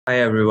Hi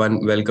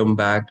everyone, welcome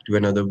back to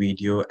another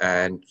video.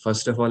 And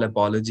first of all,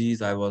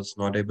 apologies, I was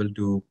not able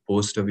to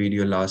post a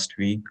video last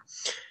week.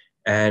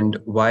 And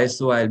why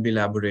so, I'll be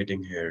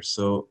elaborating here.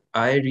 So,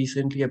 I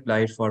recently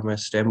applied for my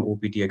STEM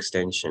OPT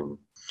extension.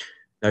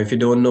 Now, if you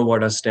don't know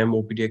what a STEM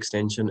OPT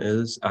extension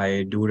is,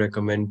 I do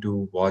recommend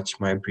to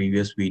watch my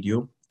previous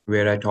video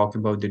where I talk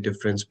about the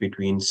difference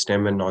between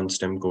STEM and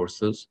non-STEM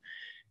courses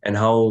and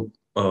how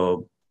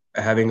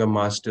having a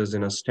master's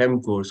in a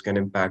STEM course can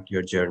impact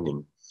your journey.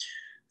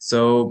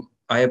 So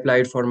I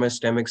applied for my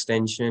STEM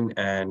extension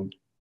and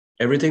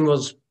everything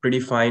was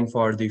pretty fine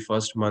for the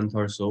first month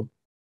or so.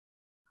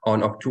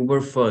 On October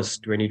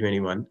 1st,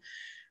 2021,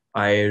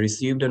 I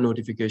received a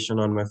notification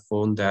on my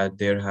phone that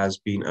there has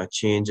been a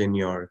change in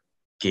your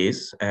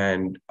case,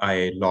 and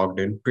I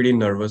logged in, pretty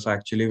nervous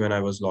actually when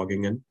I was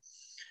logging in,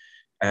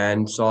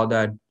 and saw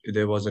that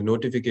there was a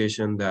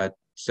notification that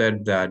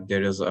said that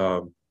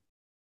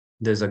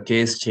there's a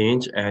case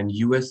change and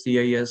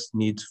USCIS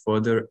needs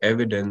further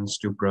evidence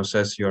to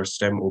process your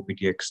STEM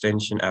OPT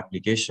extension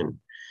application.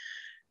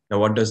 Now,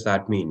 what does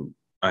that mean?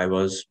 I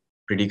was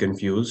pretty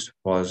confused.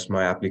 Was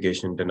my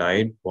application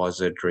denied? Was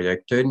it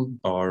rejected?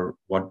 Or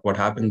what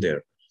happened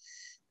there?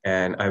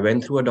 And I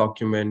went through a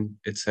document.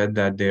 It said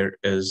that there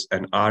is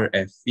an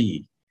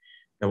RFE.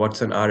 Now,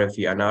 what's an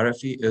RFE? An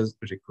RFE is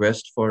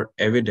request for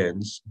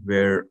evidence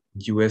where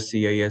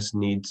USCIS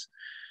needs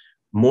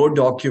more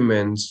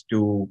documents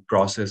to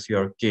process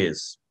your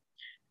case.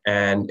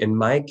 And in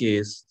my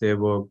case, there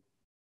were a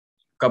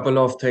couple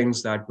of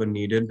things that were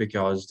needed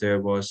because there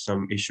was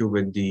some issue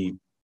with the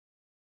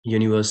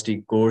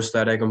university course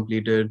that I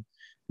completed.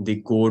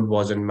 The code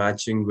wasn't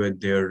matching with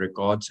their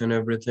records and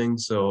everything.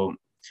 So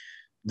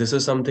this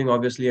is something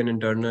obviously an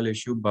internal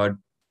issue, but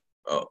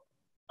uh,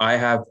 I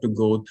have to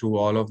go through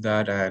all of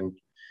that, and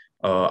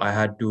I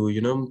had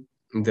to,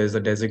 there's a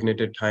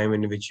designated time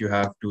in which you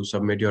have to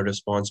submit your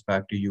response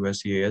back to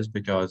USCIS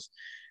because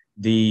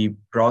the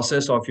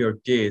process of your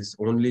case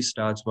only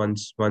starts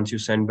once you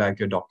send back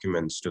your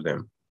documents to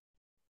them.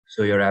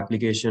 So your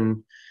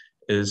application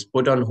is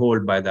put on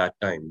hold by that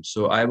time.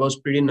 So I was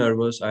pretty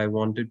nervous. I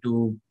wanted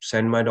to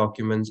send my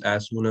documents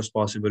as soon as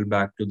possible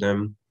back to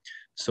them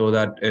so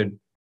that it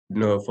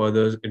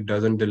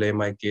doesn't delay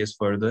my case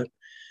further.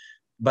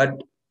 But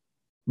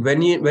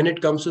when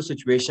it comes to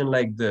situation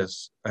like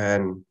this,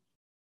 and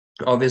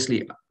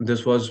obviously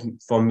this was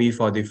for me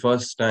for the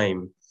first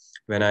time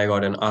when I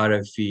got an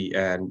RFE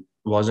and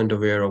wasn't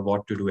aware of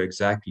what to do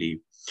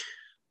exactly.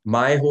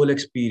 My whole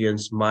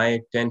experience, my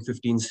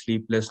 10-15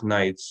 sleepless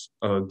nights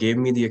gave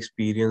me the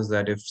experience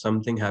that if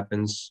something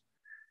happens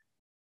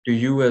to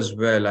you as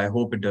well, I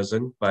hope it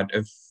doesn't, but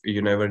if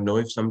you never know,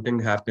 if something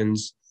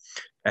happens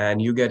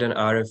and you get an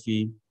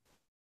RFE,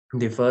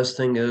 the first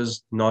thing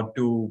is not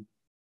to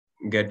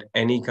get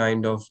any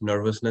kind of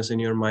nervousness in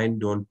your mind.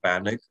 Don't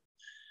panic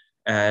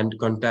and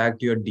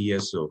contact your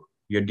DSO.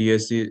 Your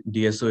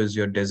DSO is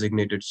your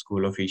designated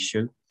school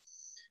official.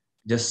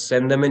 Just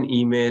send them an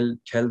email,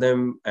 tell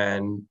them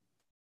and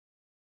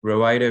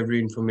provide every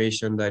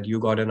information that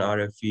you got an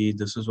RFE,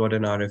 this is what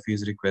an RFE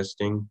is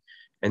requesting,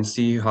 and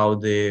see how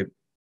they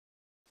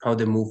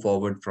move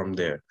forward from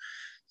there.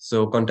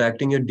 So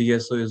contacting your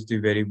DSO is the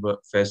very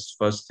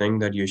first thing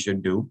that you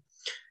should do.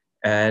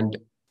 And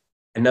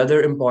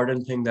another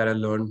important thing that I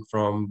learned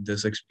from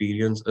this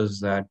experience is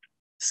that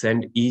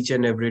send each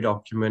and every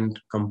document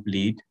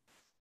complete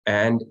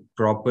and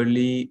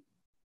properly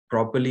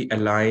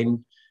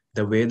align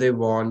the way they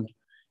want,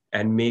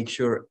 and make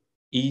sure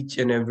each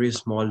and every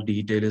small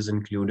detail is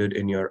included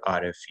in your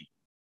RFE.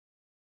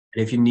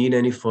 And if you need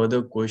any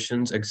further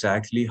questions,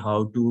 exactly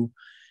how to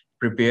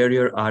prepare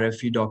your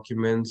RFE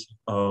documents,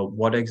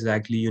 what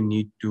exactly you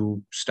need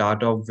to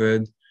start off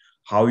with,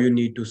 how you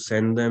need to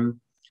send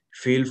them,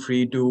 feel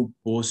free to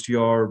post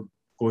your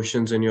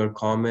questions in your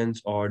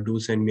comments or do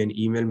send me an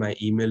email. My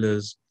email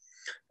is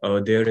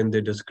there in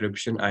the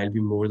description. I'll be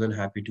more than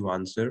happy to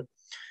answer.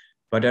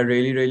 But I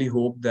really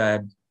hope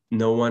that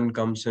no one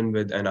comes in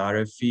with an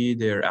RFE,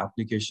 their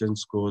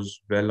applications goes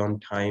well on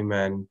time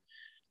and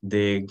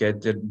they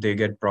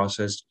get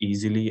processed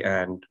easily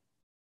and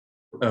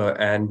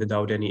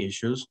without any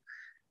issues.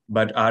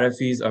 But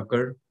RFEs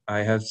occur. I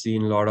have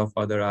seen a lot of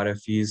other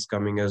RFEs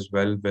coming as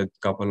well with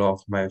couple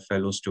of my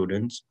fellow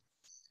students.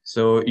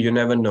 So you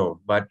never know.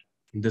 But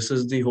this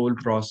is the whole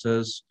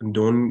process.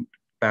 Don't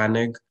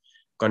panic.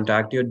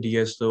 Contact your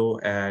DSO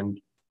and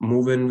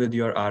move in with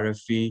your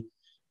RFE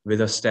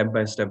with a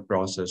step-by-step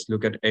process.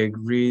 Look at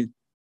every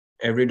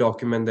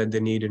document that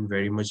they need in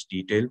very much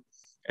detail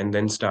and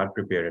then start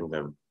preparing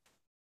them.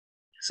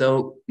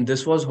 So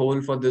this was whole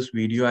for this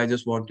video. I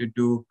just wanted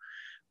to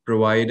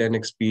provide an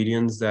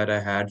experience that I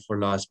had for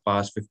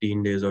past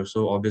 15 days or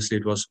so. Obviously,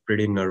 it was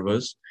pretty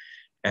nervous,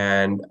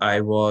 and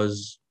I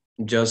was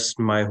just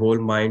my whole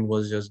mind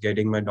was just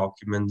getting my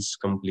documents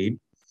complete.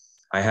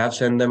 I have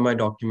sent them my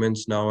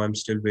documents now. I'm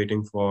still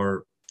waiting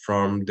for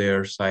from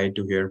their side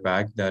to hear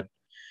back that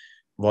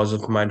was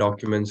of my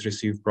documents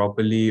received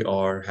properly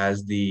or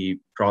has the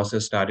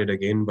process started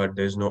again, but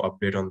there's no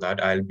update on that.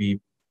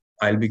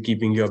 I'll be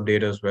keeping you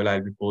updated as well.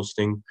 I'll be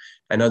posting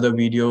another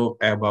video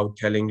about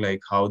telling like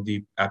how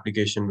the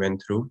application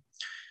went through.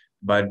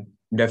 But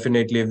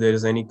definitely, if there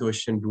is any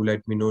question, do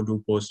let me know,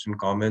 do post in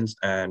comments.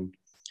 And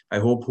I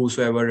hope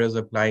whosoever is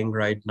applying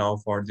right now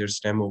for their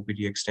STEM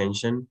OPT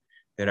extension,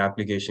 their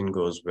application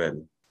goes well.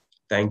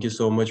 Thank you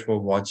so much for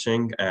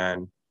watching.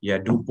 And yeah,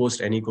 do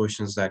post any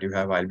questions that you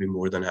have. I'll be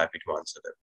more than happy to answer them.